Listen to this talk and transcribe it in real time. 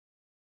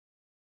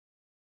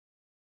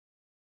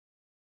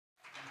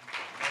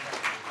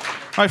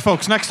Right,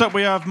 folks, next up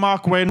we have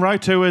Mark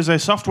Wainwright, who is a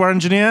software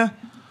engineer.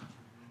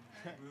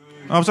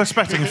 I was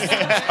expecting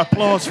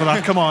applause for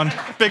that. Come on.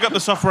 Big up the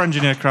software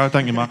engineer crowd.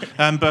 Thank you, Mark.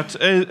 But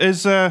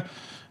is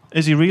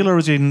he real or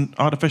is he an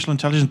artificial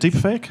intelligence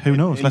deepfake? Who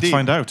knows? Indeed. Let's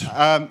find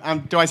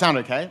out. Do I sound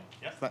okay?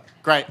 Yes.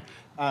 Great.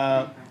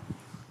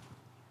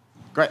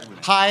 Great.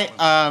 Hi,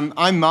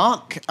 I'm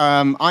Mark.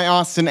 I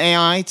asked an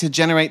AI to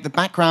generate the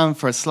background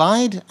for a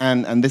slide,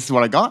 and this is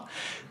what I got.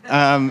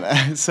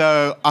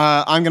 So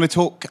I'm going to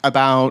talk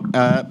about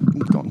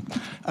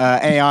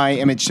AI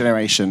image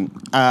generation.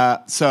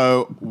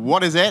 So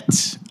what is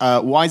it?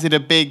 Why is it a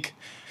big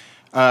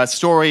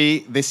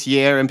story this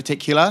year in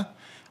particular?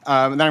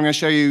 And then I'm going to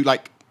show you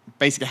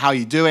basically how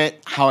you do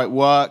it, how it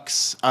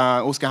works.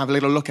 Also going to have a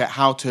little look at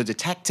how to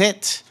detect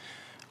it.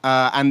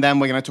 And then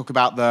we're going to talk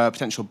about the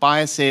potential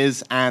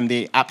biases and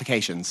the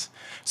applications.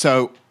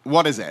 So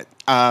what is it?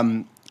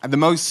 At the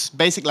most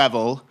basic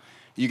level,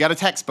 you get a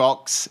text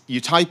box, you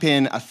type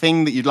in a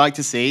thing that you'd like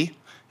to see,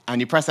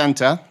 and you press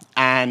enter,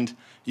 and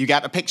you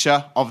get a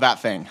picture of that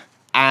thing.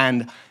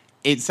 And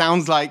it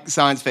sounds like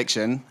science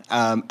fiction,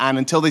 and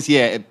until this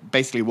year, it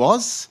basically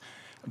was.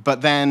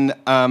 But then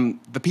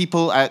the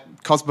people at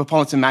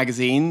Cosmopolitan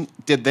magazine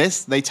did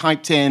this. They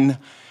typed in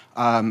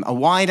a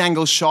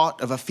wide-angle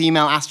shot of a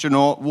female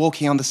astronaut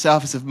walking on the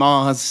surface of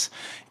Mars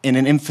in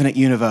an infinite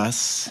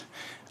universe.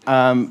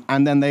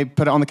 And then they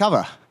put it on the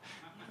cover.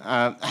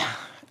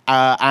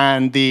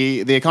 And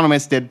the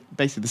Economist did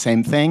basically the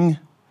same thing.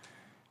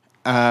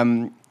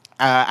 And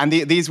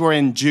these were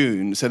in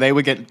June, so they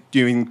were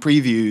doing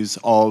previews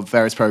of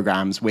various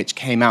programs which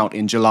came out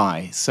in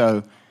July.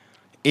 So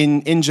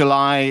in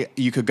July,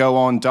 you could go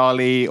on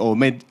Dall-e or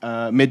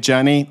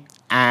Midjourney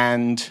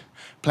and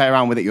play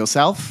around with it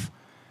yourself.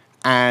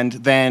 And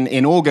then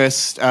in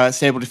August,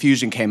 Stable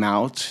Diffusion came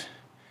out.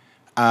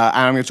 And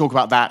I'm going to talk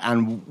about that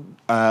and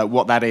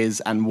what that is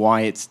and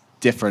why it's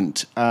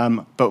different.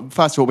 But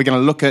first of all, we're going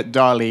to look at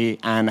Dall-e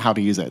and how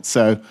to use it.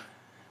 So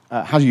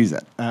how to use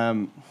it.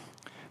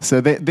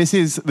 So this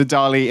is the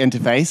Dall-e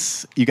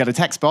interface. You get a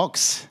text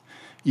box.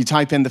 You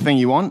type in the thing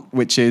you want,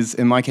 which is,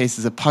 in my case,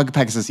 is a pug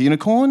Pegasus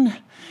unicorn.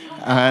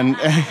 And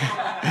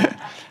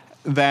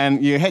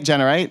then you hit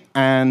generate,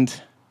 and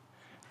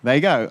there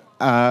you go.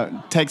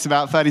 Takes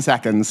about 30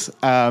 seconds.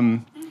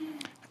 And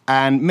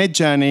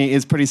Midjourney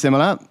is pretty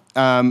similar.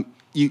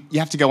 You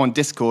have to go on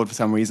Discord for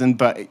some reason,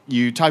 but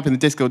you type in the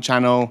Discord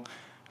channel,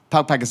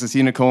 pug Pegasus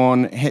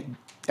unicorn, hit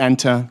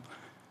enter,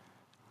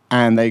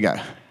 and there you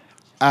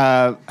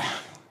go.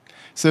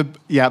 So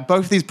yeah,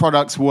 both these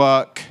products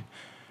work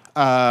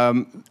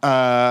on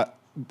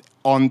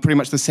pretty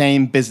much the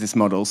same business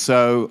model.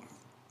 So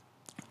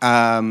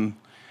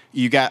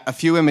you get a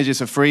few images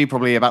for free,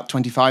 probably about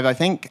 25, I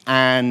think,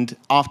 and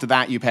after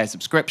that you pay a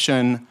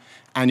subscription,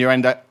 and you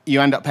end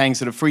up paying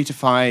sort of 3 to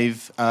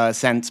 5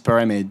 cents per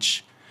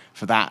image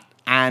for that.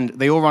 And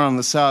they all run on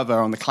the server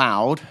on the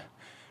cloud,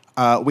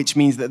 which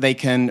means that they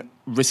can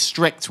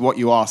restrict what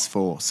you ask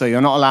for. So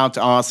you're not allowed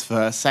to ask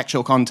for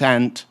sexual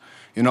content,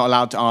 you're not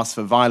allowed to ask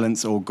for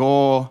violence or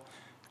gore,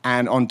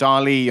 and on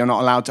Dall-e, you're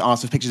not allowed to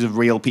ask for pictures of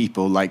real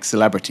people, like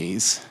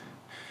celebrities.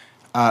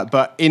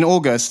 But in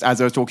August, as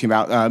I was talking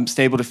about,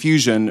 Stable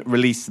Diffusion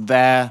released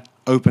their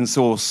open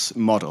source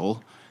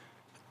model,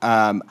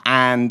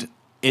 and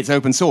it's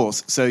open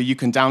source, so you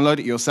can download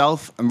it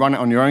yourself and run it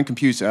on your own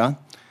computer,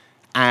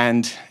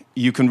 and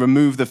you can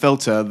remove the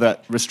filter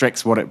that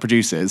restricts what it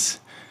produces.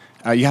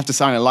 You have to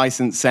sign a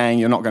license saying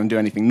you're not going to do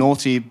anything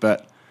naughty,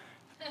 but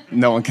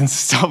no one can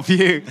stop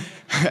you.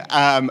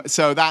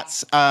 So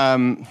that's...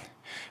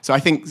 So I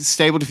think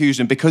Stable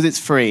Diffusion, because it's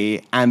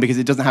free and because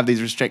it doesn't have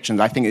these restrictions,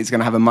 I think it's going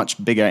to have a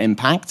much bigger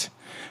impact.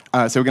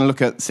 So we're going to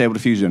look at Stable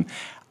Diffusion.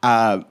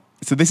 So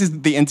this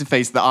is the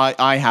interface that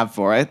I have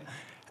for it.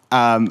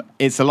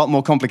 It's a lot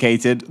more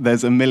complicated.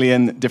 There's a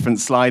million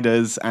different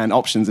sliders and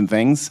options and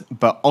things,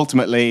 but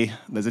ultimately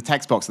there's a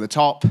text box at the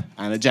top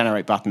and a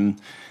generate button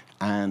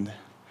and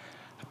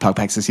a pug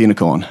Pegasus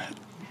unicorn.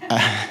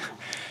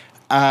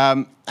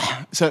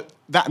 So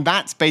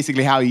that's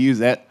basically how you use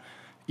it.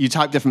 You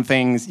type different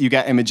things, you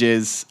get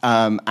images,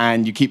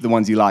 and you keep the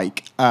ones you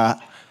like.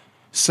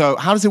 So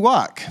how does it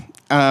work?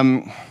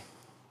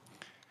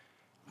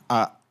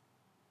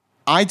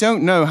 I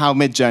don't know how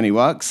Midjourney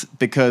works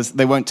because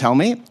they won't tell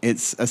me.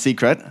 It's a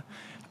secret.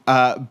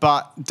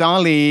 But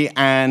Dall-e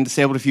and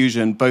Stable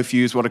Diffusion both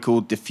use what are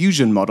called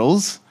diffusion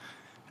models,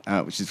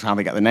 which is how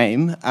they get the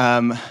name.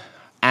 And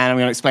I'm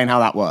going to explain how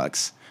that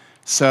works.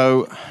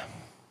 So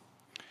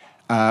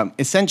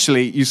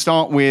essentially, you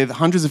start with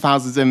hundreds of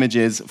thousands of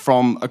images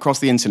from across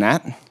the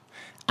internet,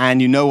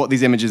 and you know what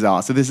these images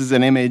are. So this is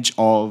an image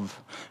of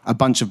a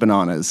bunch of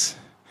bananas.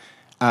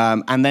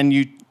 And then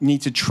you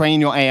need to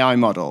train your AI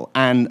model.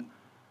 And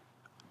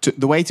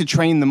the way to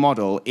train the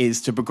model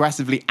is to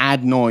progressively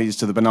add noise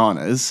to the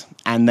bananas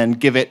and then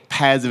give it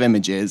pairs of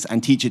images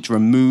and teach it to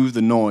remove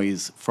the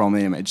noise from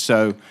the image.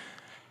 So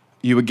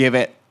you would give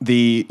it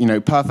the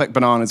perfect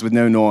bananas with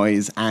no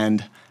noise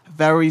and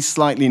very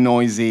slightly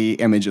noisy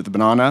image of the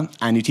banana,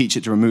 and you teach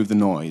it to remove the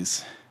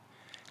noise.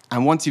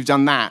 And once you've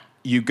done that,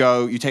 you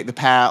take the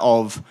pair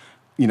of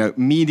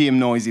medium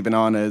noisy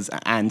bananas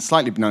and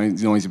slightly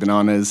noisy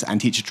bananas and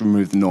teach it to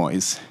remove the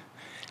noise.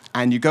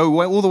 And you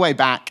go all the way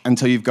back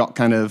until you've got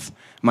kind of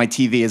my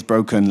TV is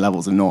broken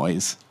levels of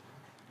noise.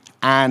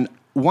 And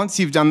once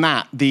you've done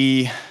that,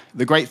 the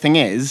great thing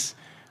is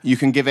you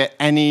can give it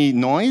any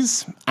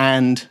noise,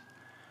 and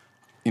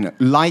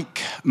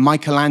like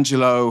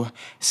Michelangelo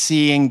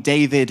seeing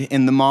David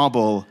in the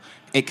marble,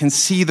 it can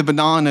see the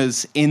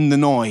bananas in the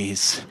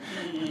noise.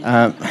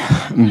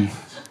 And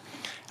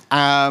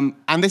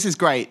this is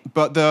great,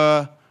 but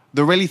the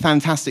really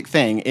fantastic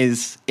thing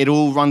is it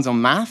all runs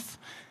on math,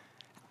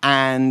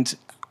 and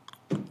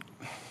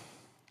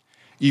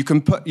you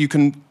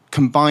can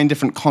combine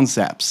different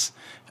concepts.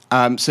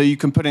 So you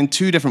can put in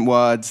two different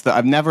words that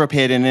have never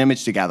appeared in an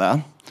image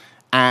together,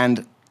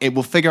 and it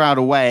will figure out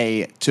a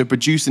way to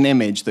produce an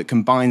image that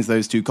combines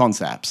those two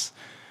concepts,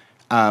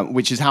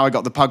 which is how I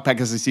got the Pug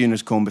Pegasus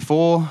unicorn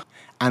before,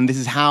 and this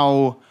is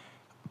how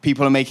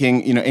people are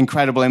making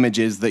incredible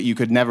images that you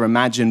could never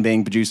imagine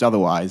being produced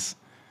otherwise.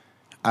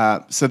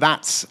 So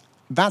that's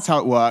how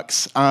it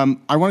works.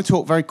 I want to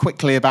talk very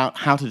quickly about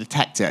how to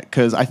detect it,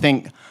 because I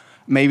think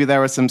maybe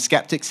there are some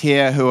skeptics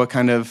here who are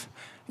kind of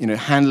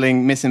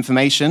handling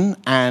misinformation,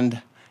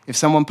 and if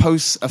someone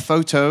posts a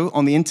photo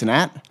on the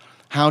internet,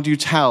 how do you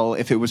tell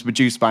if it was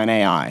produced by an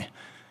AI?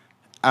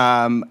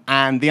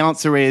 And the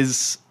answer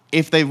is,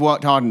 if they've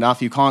worked hard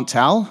enough, you can't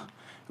tell,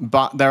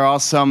 but there are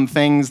some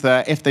things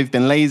that, if they've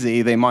been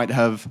lazy, they might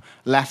have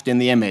left in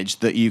the image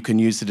that you can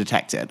use to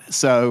detect it.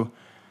 So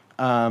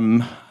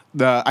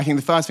I think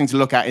the first thing to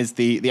look at is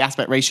the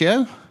aspect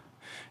ratio.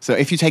 So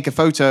if you take a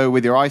photo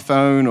with your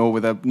iPhone or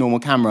with a normal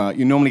camera,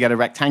 you normally get a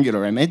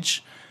rectangular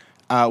image,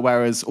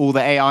 whereas all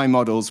the AI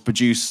models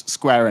produce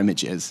square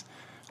images.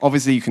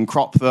 Obviously, you can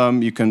crop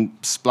them, you can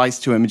splice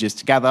two images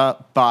together,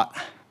 but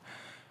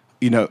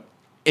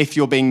if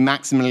you're being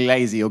maximally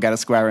lazy, you'll get a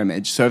square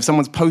image. So if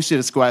someone's posted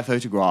a square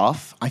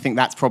photograph, I think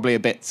that's probably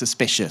a bit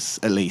suspicious,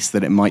 at least,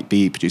 that it might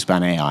be produced by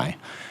an AI.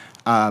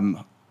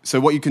 So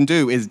what you can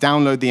do is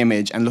download the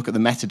image and look at the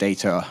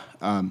metadata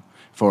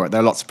for it. There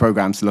are lots of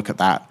programs to look at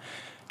that.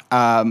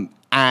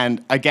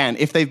 And again,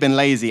 if they've been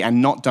lazy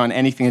and not done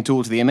anything at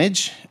all to the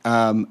image,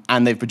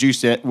 and they've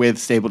produced it with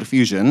Stable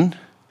Diffusion,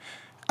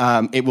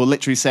 it will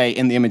literally say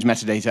in the image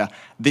metadata,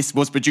 this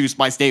was produced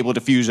by Stable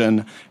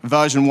Diffusion,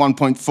 version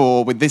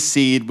 1.4, with this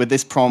seed, with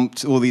this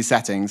prompt, all these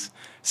settings.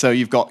 So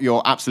you've got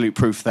your absolute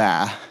proof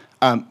there.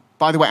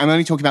 By the way, I'm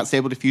only talking about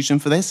Stable Diffusion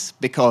for this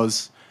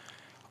because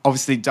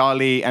obviously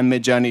Dall-e and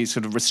Midjourney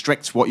sort of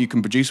restrict what you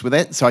can produce with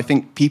it. So I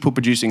think people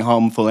producing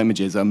harmful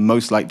images are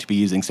most likely to be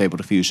using Stable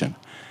Diffusion.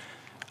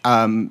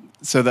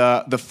 So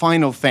the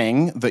final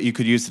thing that you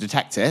could use to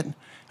detect it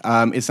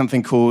is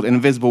something called an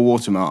invisible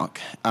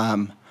watermark,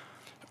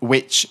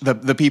 which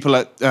the people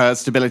at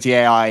Stability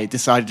AI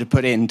decided to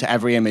put into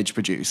every image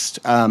produced.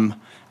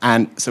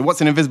 And so what's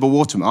an invisible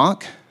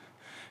watermark?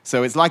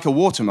 So it's like a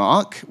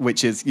watermark,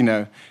 which is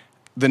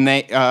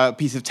the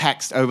piece of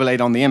text overlaid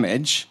on the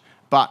image,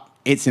 but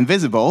it's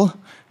invisible,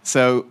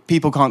 so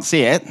people can't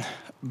see it,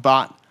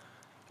 but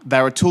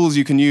there are tools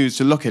you can use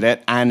to look at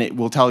it, and it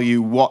will tell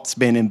you what's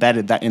been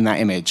embedded in that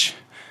image.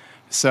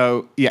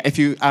 So yeah, if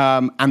you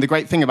and the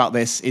great thing about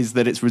this is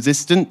that it's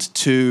resistant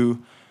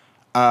to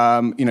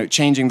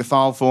changing the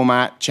file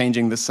format,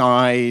 changing the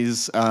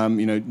size,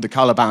 the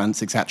color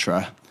balance,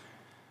 etc.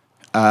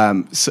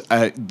 So,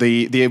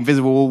 the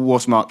invisible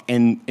watermark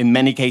in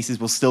many cases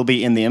will still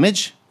be in the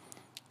image.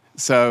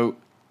 So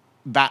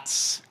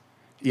that's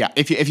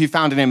if you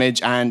found an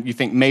image and you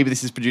think maybe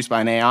this is produced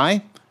by an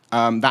AI,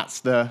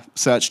 that's the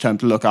search term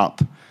to look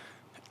up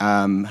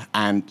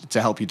and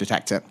to help you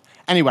detect it.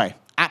 Anyway,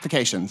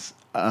 applications.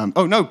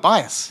 Oh no,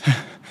 bias.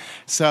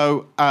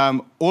 So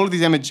all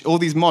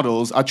these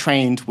models are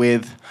trained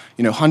with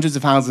hundreds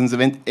of thousands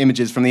of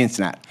images from the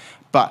internet,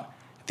 but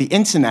the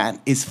internet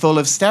is full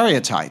of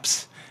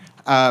stereotypes.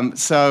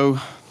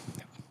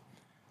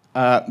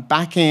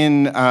 Back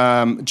in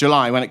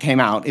July, when it came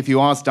out, if you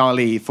asked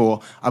Dall-e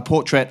for a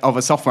portrait of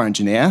a software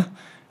engineer,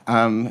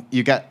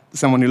 you get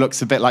someone who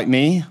looks a bit like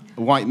me,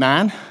 a white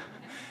man.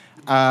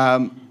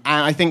 And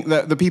I think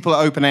that the people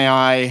at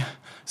OpenAI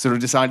sort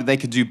of decided they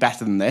could do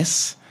better than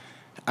this.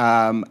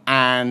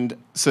 And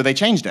so they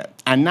changed it.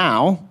 And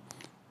now,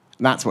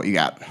 that's what you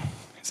get.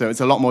 So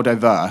it's a lot more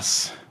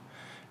diverse.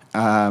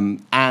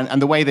 And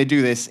the way they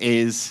do this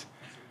is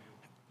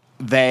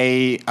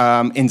they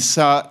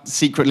insert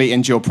secretly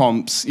into your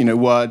prompts,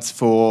 words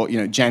for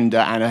gender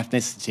and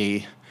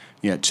ethnicity,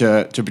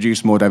 to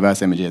produce more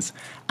diverse images.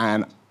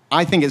 And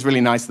I think it's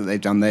really nice that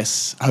they've done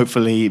this.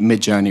 Hopefully,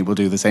 Midjourney will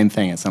do the same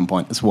thing at some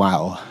point as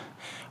well.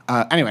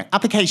 Anyway,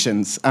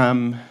 applications.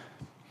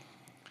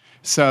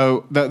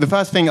 So the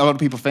first thing a lot of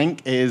people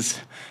think is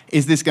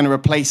this going to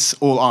replace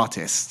all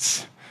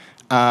artists?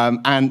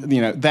 And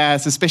their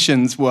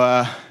suspicions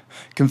were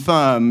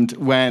confirmed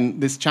when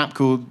this chap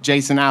called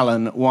Jason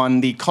Allen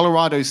won the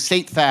Colorado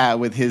State Fair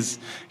with his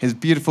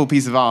beautiful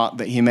piece of art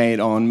that he made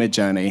on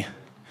Midjourney.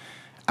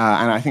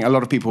 And I think a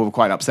lot of people were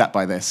quite upset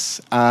by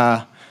this.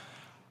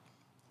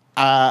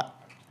 I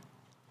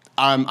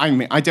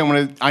mean, I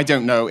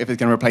don't know if it's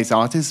going to replace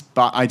artists,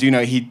 but I do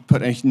know he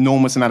put an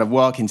enormous amount of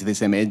work into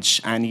this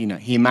image, and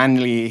he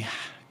manually,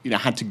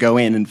 had to go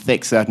in and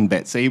fix certain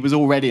bits. So he was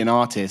already an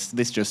artist.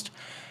 This just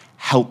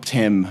helped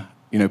him,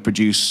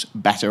 produce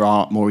better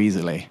art more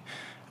easily.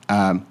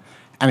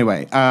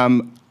 Anyway,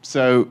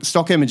 so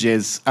stock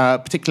images,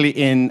 particularly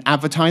in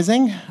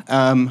advertising.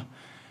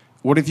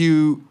 What if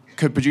you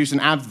could produce an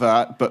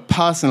advert but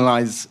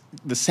personalize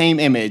the same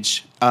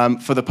image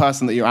for the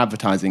person that you're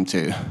advertising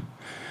to?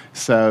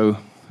 So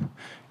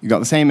you got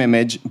the same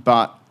image,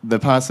 but the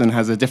person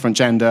has a different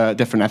gender,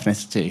 different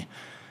ethnicity.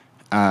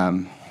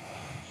 I'm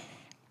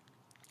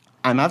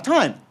out of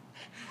time.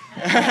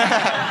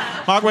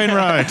 Mark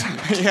Wainwright.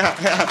 Yeah.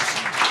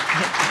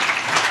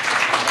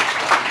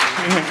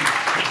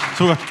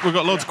 So we've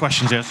got loads of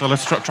questions here, so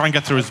let's try and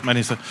get through as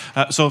many. So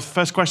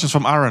first question is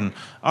from Aaron.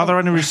 Are there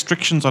any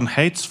restrictions on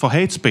hate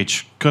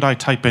speech? Could I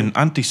type in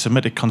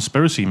anti-Semitic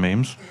conspiracy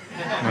memes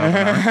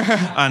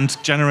and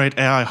generate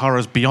AI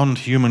horrors beyond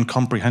human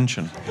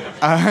comprehension?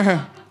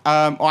 Well,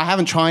 I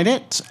haven't tried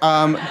it.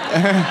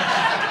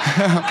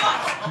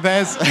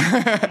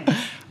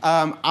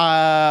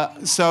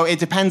 So it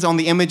depends on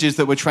the images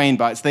that were trained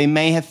by. So they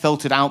may have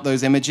filtered out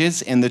those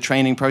images in the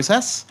training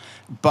process,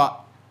 but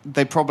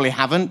they probably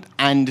haven't.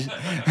 And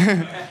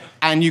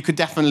and you could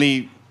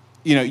definitely,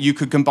 you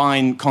could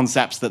combine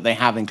concepts that they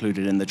have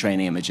included in the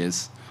training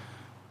images.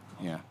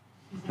 Yeah.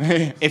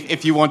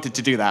 if you wanted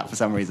to do that for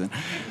some reason.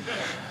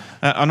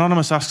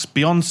 Anonymous asks,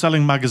 beyond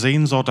selling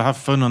magazines or to have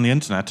fun on the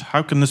internet,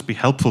 how can this be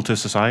helpful to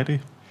society?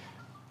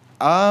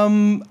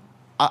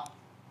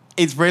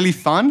 It's really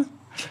fun.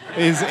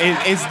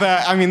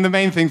 The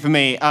main thing for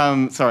me.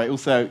 Sorry.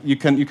 Also, you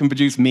can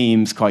produce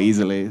memes quite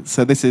easily.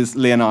 So this is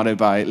Leonardo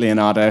by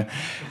Leonardo.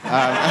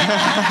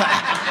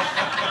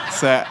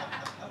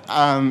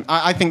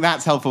 I think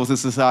that's helpful to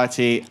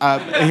society.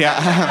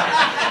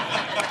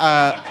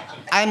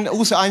 And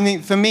also, I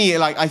mean, for me,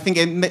 I think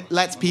it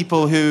lets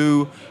people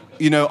who,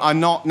 are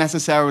not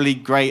necessarily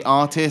great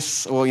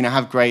artists or,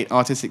 have great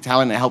artistic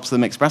talent. It helps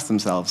them express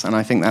themselves, and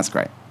I think that's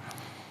great.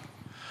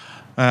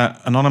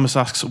 Anonymous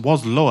asks,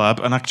 was LOAB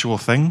an actual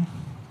thing?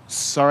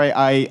 Sorry,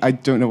 I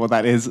don't know what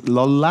that is.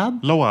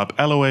 LOLAB? LOAB,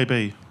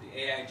 L-O-A-B. The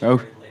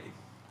AI-generated lady.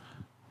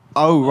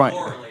 Oh, right.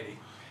 Or lady.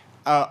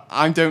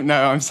 I don't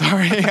know, I'm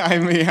sorry.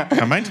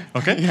 Never mind,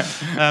 okay.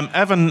 Yeah.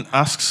 Evan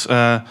asks,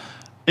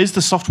 is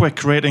the software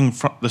creating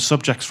the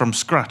subjects from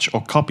scratch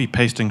or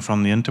copy-pasting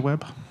from the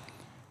interweb?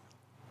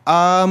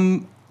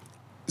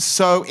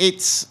 So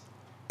it's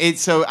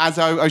so as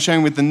I was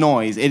showing with the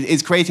noise,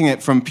 it's creating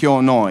it from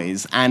pure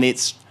noise, and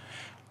it's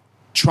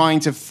trying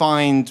to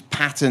find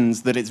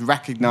patterns that it's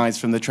recognized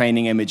from the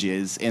training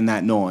images in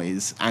that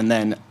noise, and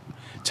then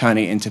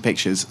turning it into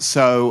pictures.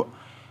 So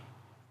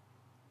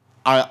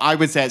I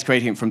would say it's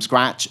creating it from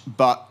scratch,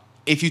 but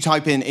if you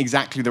type in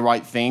exactly the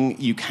right thing,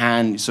 you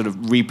can sort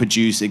of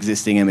reproduce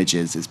existing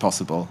images. It's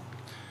possible,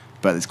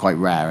 but it's quite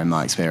rare in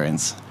my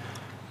experience.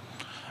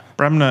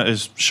 Bremner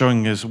is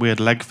showing his weird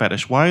leg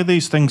fetish. Why are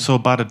these things so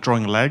bad at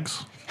drawing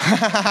legs?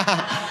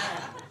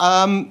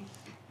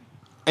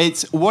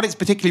 What it's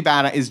particularly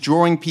bad at is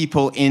drawing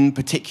people in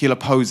particular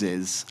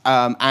poses,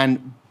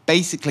 and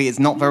basically it's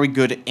not very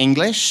good at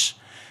English.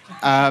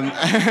 So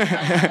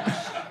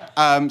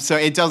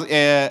it does.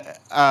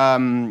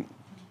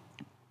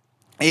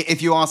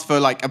 If you ask for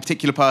a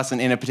particular person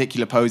in a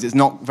particular pose, it's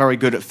not very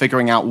good at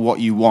figuring out what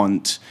you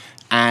want,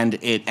 and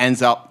it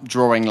ends up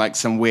drawing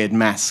some weird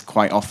mess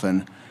quite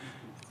often.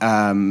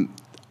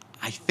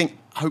 I think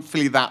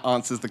hopefully that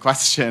answers the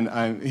question.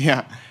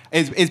 Yeah,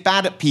 it's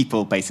bad at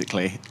people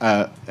basically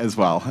as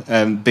well,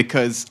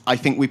 because I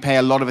think we pay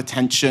a lot of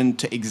attention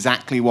to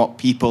exactly what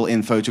people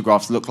in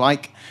photographs look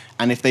like,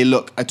 and if they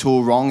look at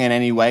all wrong in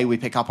any way, we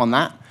pick up on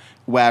that.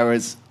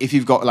 Whereas if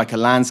you've got a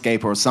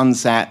landscape or a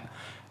sunset,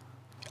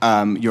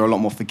 you're a lot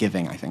more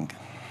forgiving, I think.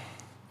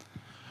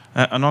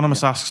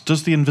 Anonymous asks,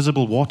 does the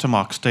invisible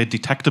watermark stay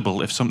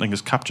detectable if something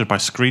is captured by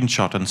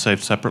screenshot and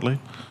saved separately?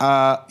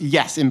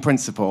 Yes, in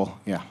principle,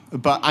 yeah.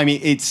 But I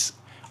mean,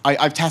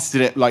 I've tested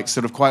it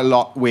sort of quite a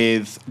lot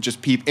with just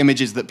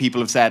images that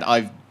people have said,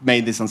 I've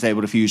made this on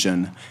Stable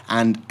Diffusion.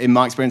 And in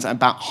my experience,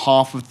 about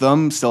half of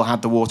them still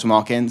had the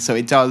watermark in. So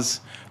it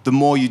does, the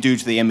more you do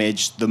to the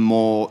image, the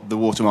more the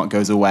watermark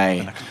goes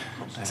away,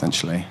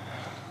 essentially.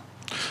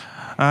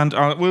 And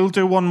we'll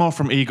do one more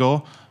from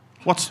Igor.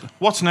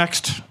 What's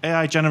next?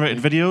 AI-generated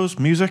videos,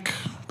 music,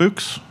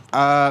 books?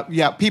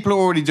 Yeah, people are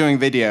already doing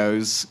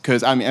videos,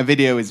 because a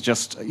video is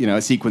just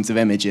a sequence of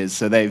images.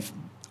 So the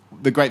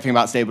great thing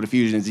about Stable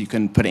Diffusion is you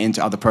can put it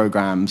into other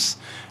programs.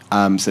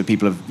 So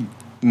people have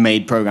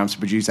made programs to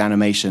produce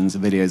animations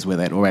and videos with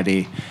it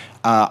already.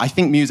 I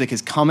think music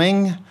is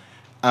coming.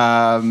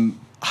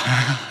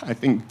 I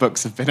think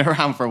books have been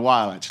around for a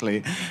while,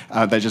 actually.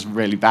 They're just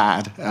really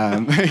bad.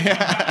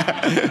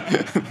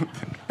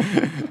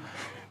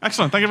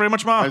 Excellent. Thank you very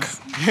much, Mark.